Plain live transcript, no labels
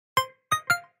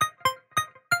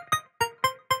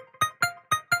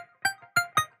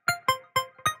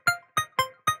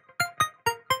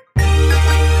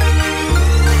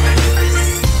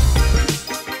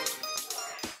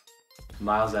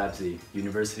Miles Absey,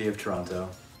 University of Toronto.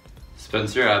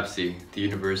 Spencer Absey, the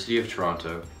University of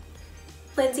Toronto.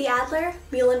 Lindsay Adler,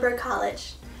 Muhlenberg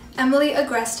College. Emily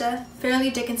Agresta, Fairleigh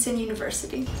Dickinson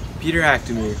University. Peter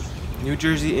Actemere, New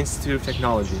Jersey Institute of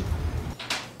Technology.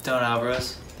 Don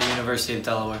Alvarez, the University of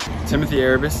Delaware. Timothy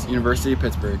Erebus, University of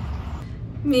Pittsburgh.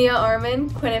 Mia Arman,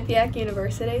 Quinnipiac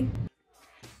University.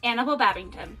 Annabelle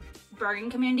Babington, Bergen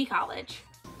Community College.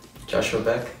 Joshua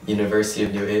Beck, University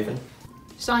of New Haven.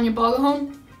 Sonia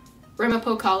Bogahome,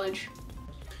 Ramapo College.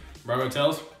 Margo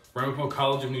Tells, Ramapo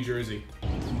College of New Jersey.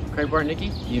 Craig Bartnicki,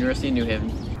 University of New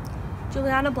Haven.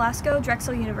 Juliana Blasco,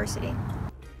 Drexel University.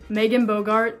 Megan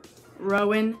Bogart,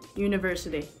 Rowan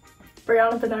University.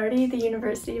 Brianna Bernardi, the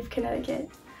University of Connecticut.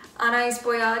 Anais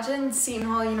Boyajian, Seton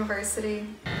Hall University.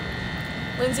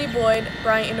 Lindsay Boyd,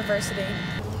 Bryant University.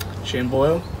 Shane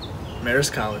Boyle,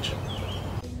 Marist College.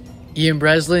 Ian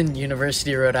Breslin,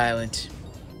 University of Rhode Island.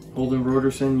 Holden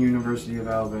Roderson, University of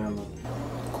Alabama.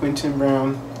 Quentin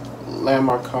Brown,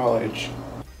 Landmark College.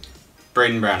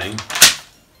 Braden Browning,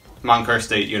 Montclair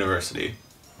State University.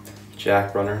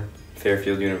 Jack Brunner,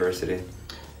 Fairfield University.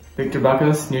 Victor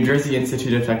Buckus, New Jersey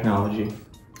Institute of Technology.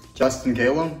 Justin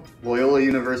Galen, Loyola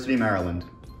University, Maryland.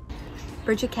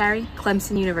 Bridget Carey,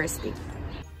 Clemson University.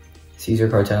 Caesar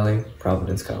Cartelli,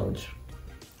 Providence College.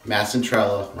 Matt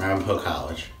Centrella, Ramapo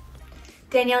College.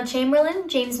 Danielle Chamberlain,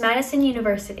 James Madison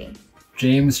University.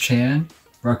 James Chan,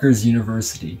 Rutgers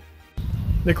University.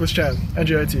 Nicholas Chan,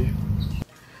 NJIT.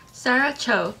 Sarah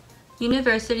Cho,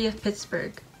 University of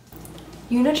Pittsburgh.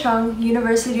 Yuna Chung,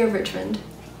 University of Richmond.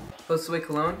 Josue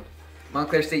Colon,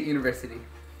 Montclair State University.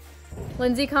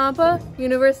 Lindsay Compa,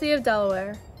 University of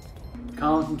Delaware.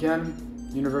 Colin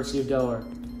Kincannon, University of Delaware.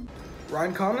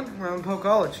 Ryan Common, Ramapo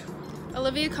College.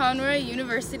 Olivia Conroy,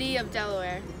 University of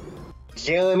Delaware.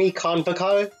 Jeremy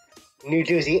Convacar, New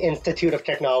Jersey Institute of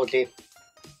Technology.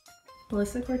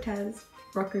 Melissa Cortez,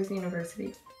 Rutgers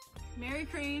University. Mary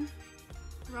Crane,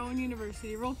 Rowan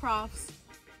University. Roll Profs.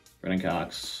 Brennan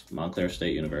Cox, Montclair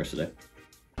State University.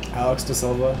 Alex De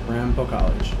Silva, Ramapo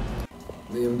College.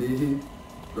 Liam Deehee,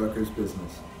 Rutgers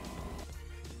Business.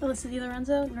 Alyssa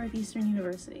DiLorenzo, Northeastern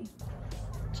University.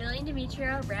 Jillian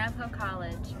Demetrio, Ramapo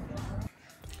College.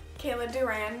 Kayla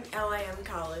Duran, LIM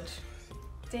College.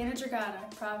 Dana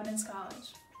Dragata, Providence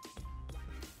College.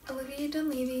 Olivia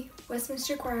Dunleavy,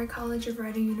 Westminster Choir College of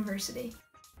Rider University.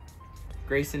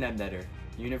 Grayson Ebnetter,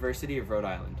 University of Rhode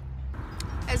Island.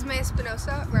 Esme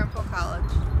Espinosa, Ramapo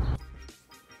College.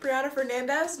 Brianna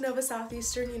Fernandez, Nova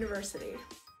Southeastern University.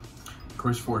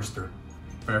 Chris Forster,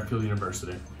 Fairfield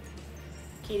University.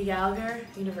 Katie Gallagher,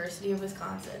 University of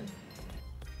Wisconsin.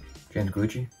 Jan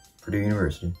Taguchi, Purdue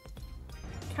University.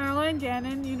 Caroline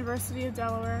Gannon, University of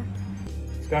Delaware.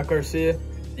 Scott Garcia,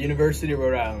 University of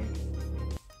Rhode Island.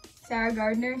 Sarah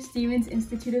Gardner, Stevens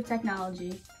Institute of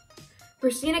Technology.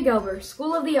 Christina Gelber,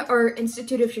 School of the Art,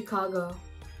 Institute of Chicago.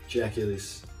 Jack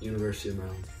Ellis, University of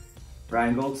Maryland.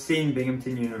 Ryan Goldstein,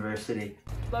 Binghamton University.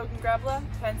 Logan Grebla,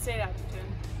 Penn State Appleton.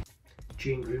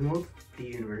 Gene Greenwald, the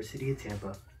University of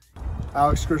Tampa.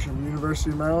 Alex Grisham,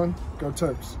 University of Maryland. Go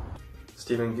Terps.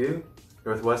 Stephen Gu,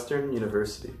 Northwestern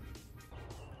University.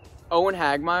 Owen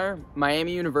Hagmeyer,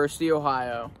 Miami University,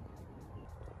 Ohio.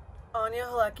 Anya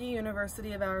Halecki,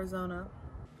 University of Arizona.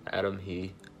 Adam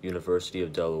He, University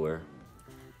of Delaware.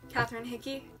 Catherine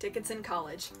Hickey, Dickinson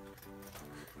College.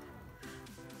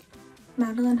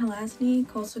 Madeline Halasny,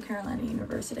 Coastal Carolina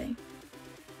University.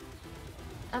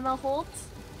 Emma Holtz,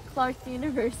 Clark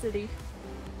University.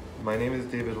 My name is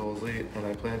David Holsley, and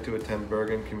I plan to attend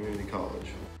Bergen Community College.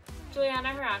 Juliana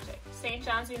Harancic, St.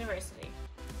 John's University.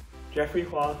 Jeffrey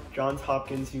Hua, Johns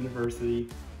Hopkins University.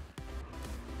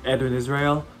 Edwin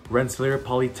Israel, Rensselaer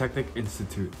Polytechnic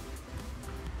Institute.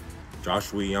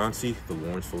 Joshua Yancey, the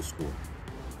Lawrenceville School.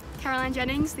 Caroline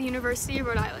Jennings, the University of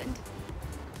Rhode Island.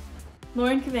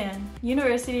 Lauren Cavan,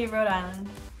 University of Rhode Island.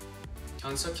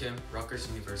 Chunso Kim, Rutgers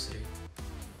University.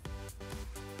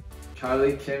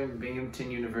 Charlie Kim,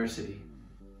 Binghamton University.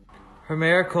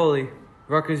 Hermera Coley,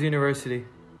 Rutgers University.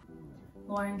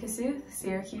 Lauren Kasuth,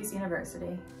 Syracuse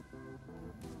University.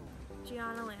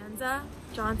 Gianna Lanza,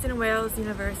 Johnson Wales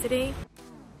University.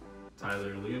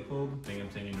 Tyler Leopold,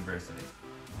 Binghamton University.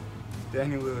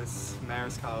 Daniel Lewis,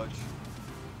 Marist College.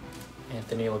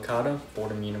 Anthony Licata,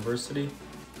 Fordham University.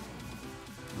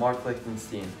 Mark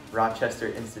Lichtenstein, Rochester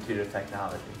Institute of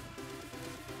Technology.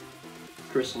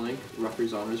 Chris Link,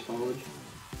 Rutgers Honors College.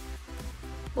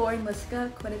 Lauren Liska,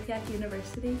 Quinnipiac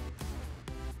University.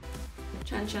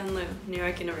 Chen Chen Liu, New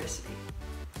York University.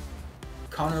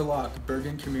 Connor Locke,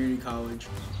 Bergen Community College.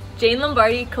 Jane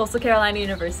Lombardi, Coastal Carolina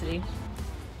University.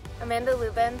 Amanda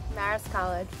Lubin, Marist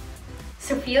College.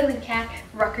 Sophia Lukac,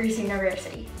 Rutgers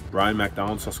University. Ryan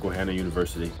McDonald, Susquehanna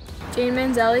University. Jane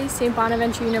Manzelli, St.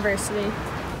 Bonaventure University.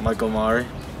 Michael Mari,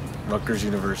 Rutgers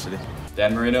University.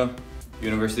 Dan Marino,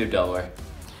 University of Delaware.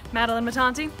 Madeline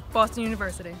Matanti, Boston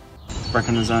University.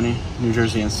 Brecken Nazani, New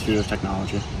Jersey Institute of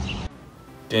Technology.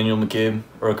 Daniel McCabe,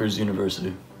 Rutgers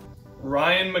University.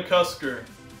 Ryan McCusker,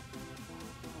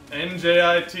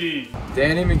 NJIT.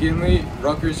 Danny McGinley,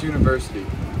 Rutgers University.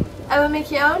 Emma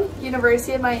McKeown,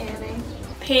 University of Miami.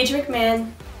 Paige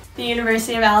McMahon, the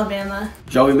University of Alabama.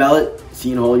 Joey Mellett,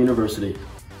 Seton Hall University.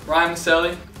 Ryan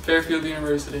Maselli, Fairfield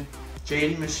University.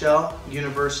 Jaden Michelle,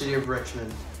 University of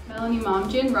Richmond. Melanie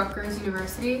Momjian, Rutgers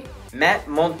University. Matt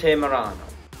Montemarano,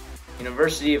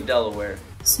 University of Delaware.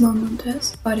 Simone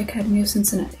Montes, Art Academy of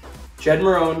Cincinnati. Jed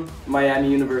Marone,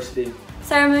 Miami University.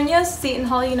 Sarah Munoz, Seton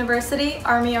Hall University,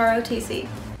 Army ROTC.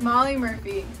 Molly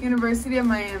Murphy, University of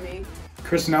Miami.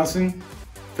 Chris Nelson,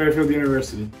 Fairfield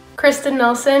University. Kristen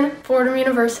Nelson, Fordham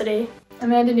University.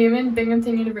 Amanda Newman,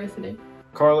 Binghamton University.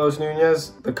 Carlos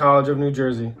Nunez, the College of New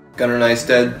Jersey. Gunnar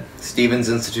Neisted, Stevens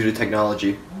Institute of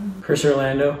Technology. Chris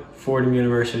Orlando, Fordham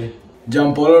University.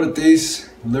 John Paul Ortiz,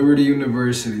 Liberty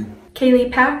University.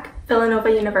 Kaylee Pack, Villanova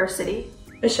University.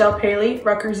 Michelle Paley,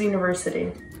 Rutgers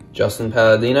University. Justin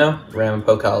Palladino,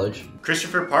 Ramapo College.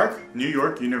 Christopher Park, New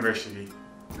York University.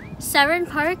 Saren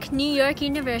Park, New York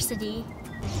University.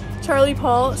 Charlie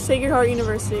Paul, Sacred Heart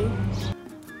University.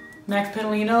 Max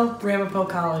Penalino, Ramapo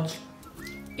College.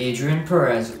 Adrian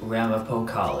Perez, Ramapo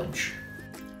College.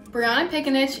 Brianna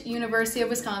Piconich, University of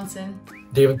Wisconsin.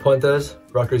 David Puentes,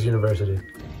 Rutgers University.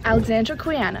 Alexandra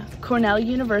Quiana, Cornell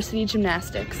University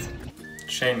Gymnastics.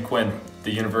 Shane Quinn,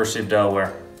 the University of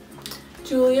Delaware.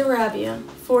 Julia Rabia,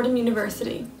 Fordham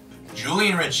University.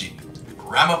 Julian Ritchie,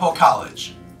 Ramapo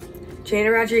College.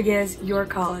 Jada Rodriguez, York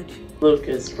College.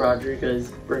 Lucas Rodriguez,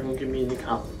 Brigham Community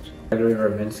College. Gregory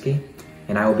Ravinsky,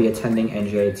 and I will be attending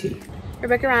NJIT.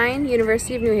 Rebecca Ryan,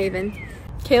 University of New Haven.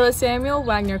 Kayla Samuel,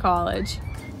 Wagner College.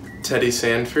 Teddy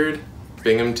Sanford,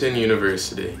 Binghamton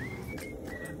University.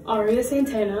 Aria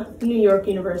Santana, New York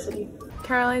University.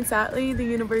 Caroline Satley, the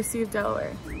University of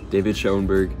Delaware. David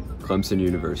Schoenberg, Clemson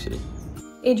University.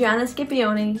 Adriana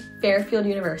Scipione, Fairfield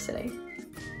University.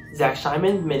 Zach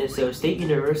Simon, Minnesota State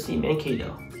University,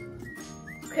 Mankato.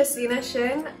 Christina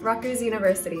Shin, Rutgers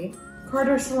University.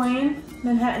 Carter Swain,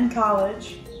 Manhattan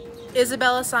College.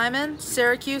 Isabella Simon,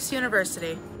 Syracuse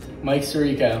University. Mike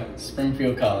Sirico,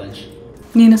 Springfield College.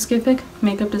 Nina Skipik,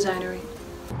 Makeup Designery.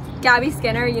 Gabby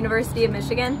Skinner, University of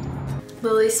Michigan.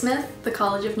 Lily Smith, the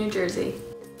College of New Jersey.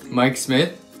 Mike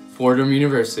Smith, Fordham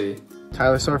University.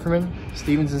 Tyler Sorferman,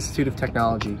 Stevens Institute of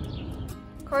Technology.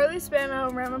 Carly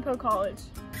Spano, Ramapo College.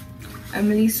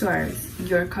 Emily Suarez,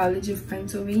 York College of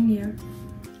Pennsylvania.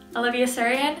 Olivia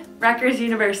Surian, Rutgers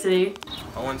University.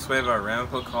 Owen Swabar,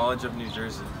 Ramapo College of New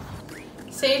Jersey.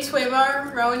 Sage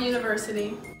Swabar, Rowan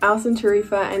University. Alison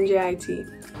Tarifa,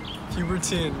 NJIT. Hubert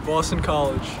Tien, Boston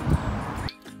College.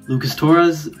 Lucas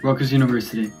Torres, Rutgers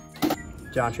University.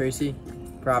 John Tracy,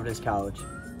 Providence College.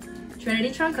 Trinity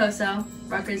Troncoso,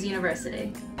 Rutgers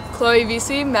University. Chloe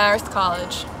Vesey, Marist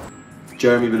College.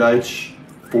 Jeremy Bedeich,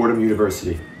 Fordham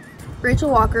University.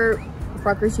 Rachel Walker,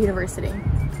 Rutgers University.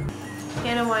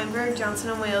 Hannah Weinberg,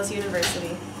 Johnson & Wales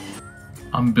University.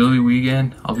 I'm Billy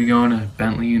Wiegand. I'll be going to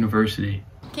Bentley University.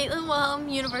 Caitlin Wilhelm,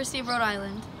 University of Rhode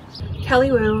Island.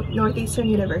 Kelly Wu, Northeastern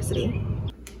University.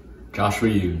 Joshua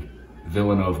Yoon,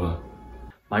 Villanova.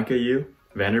 Micah Yu,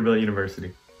 Vanderbilt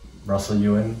University. Russell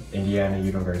Ewan, Indiana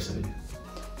University.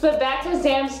 Rebecca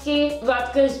Zamsky,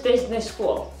 Rutgers Business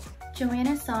School.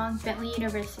 Joanna Song, Bentley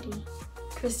University.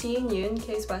 Christine Yoon,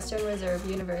 Case Western Reserve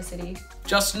University.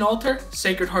 Justin Alter,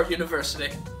 Sacred Heart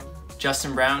University.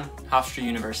 Justin Brown, Hofstra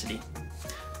University.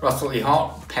 Russell E.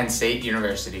 Hall, Penn State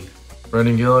University.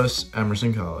 Brendan Gillis,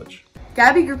 Emerson College.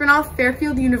 Gabby Grupinoff,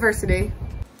 Fairfield University.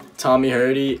 Tommy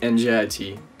Hurdy,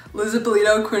 NJIT. Liza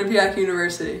Polito, Quinnipiac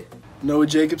University. Noah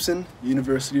Jacobson,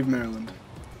 University of Maryland.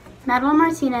 Madeline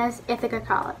Martinez, Ithaca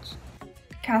College.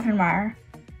 Katherine Mayer,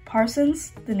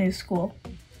 Parsons, the New School.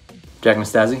 Jack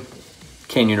Nastasi,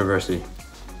 Kane University.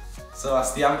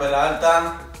 Sebastián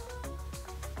Peralta,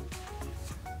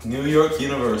 New York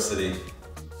University.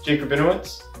 Jacob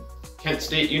Binowitz, Kent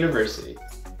State University.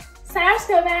 Sara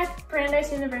Skobac,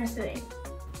 Brandeis University.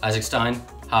 Isaac Stein,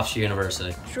 Hofstra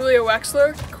University. Julia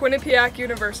Wechsler, Quinnipiac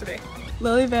University.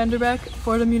 Lilly Vanderbeck,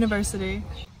 Fordham University.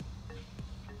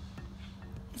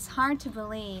 It's hard to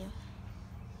believe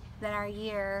that our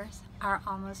years are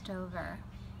almost over,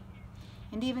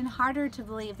 and even harder to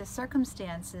believe the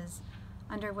circumstances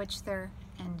under which they're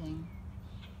ending.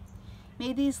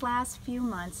 May these last few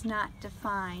months not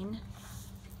define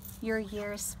your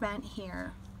years spent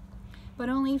here, but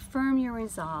only firm your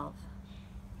resolve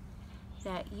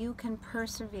that you can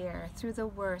persevere through the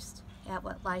worst at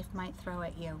what life might throw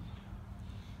at you.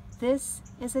 This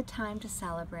is a time to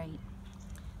celebrate.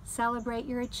 Celebrate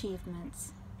your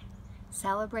achievements.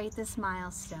 Celebrate this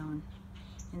milestone,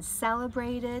 and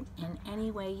celebrate it in any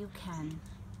way you can.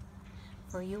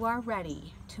 For you are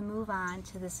ready to move on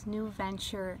to this new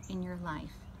venture in your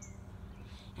life.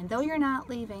 And though you're not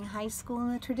leaving high school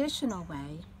in the traditional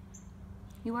way,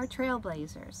 you are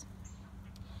trailblazers.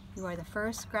 You are the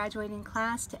first graduating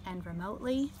class to end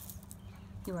remotely.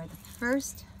 You are the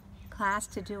first class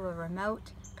to do a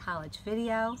remote college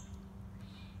video.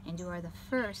 And you are the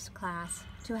first class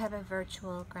to have a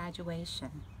virtual graduation.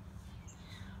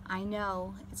 I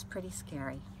know it's pretty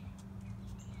scary.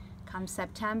 Come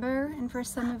September, and for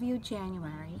some of you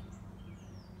January,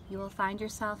 you will find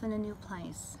yourself in a new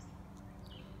place.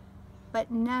 But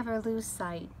never lose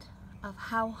sight of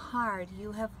how hard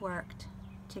you have worked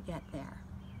to get there.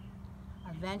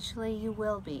 Eventually you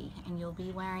will be, and you'll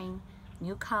be wearing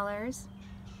new colors,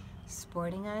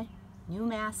 sporting a new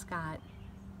mascot,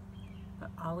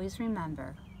 but always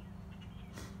remember,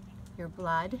 your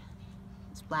blood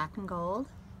is black and gold,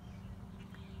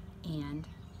 and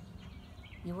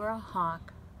you were a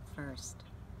Hawk first.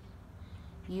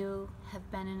 You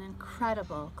have been an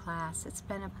incredible class. It's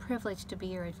been a privilege to be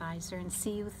your advisor and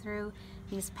see you through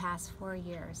these past 4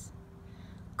 years.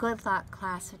 Good luck,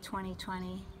 class of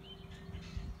 2020.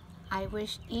 I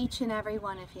wish each and every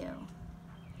one of you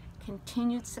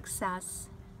continued success,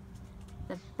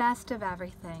 the best of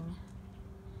everything,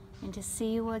 and to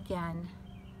see you again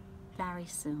very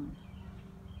soon.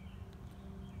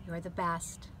 You're the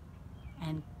best,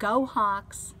 and go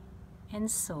Hawks and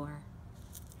soar.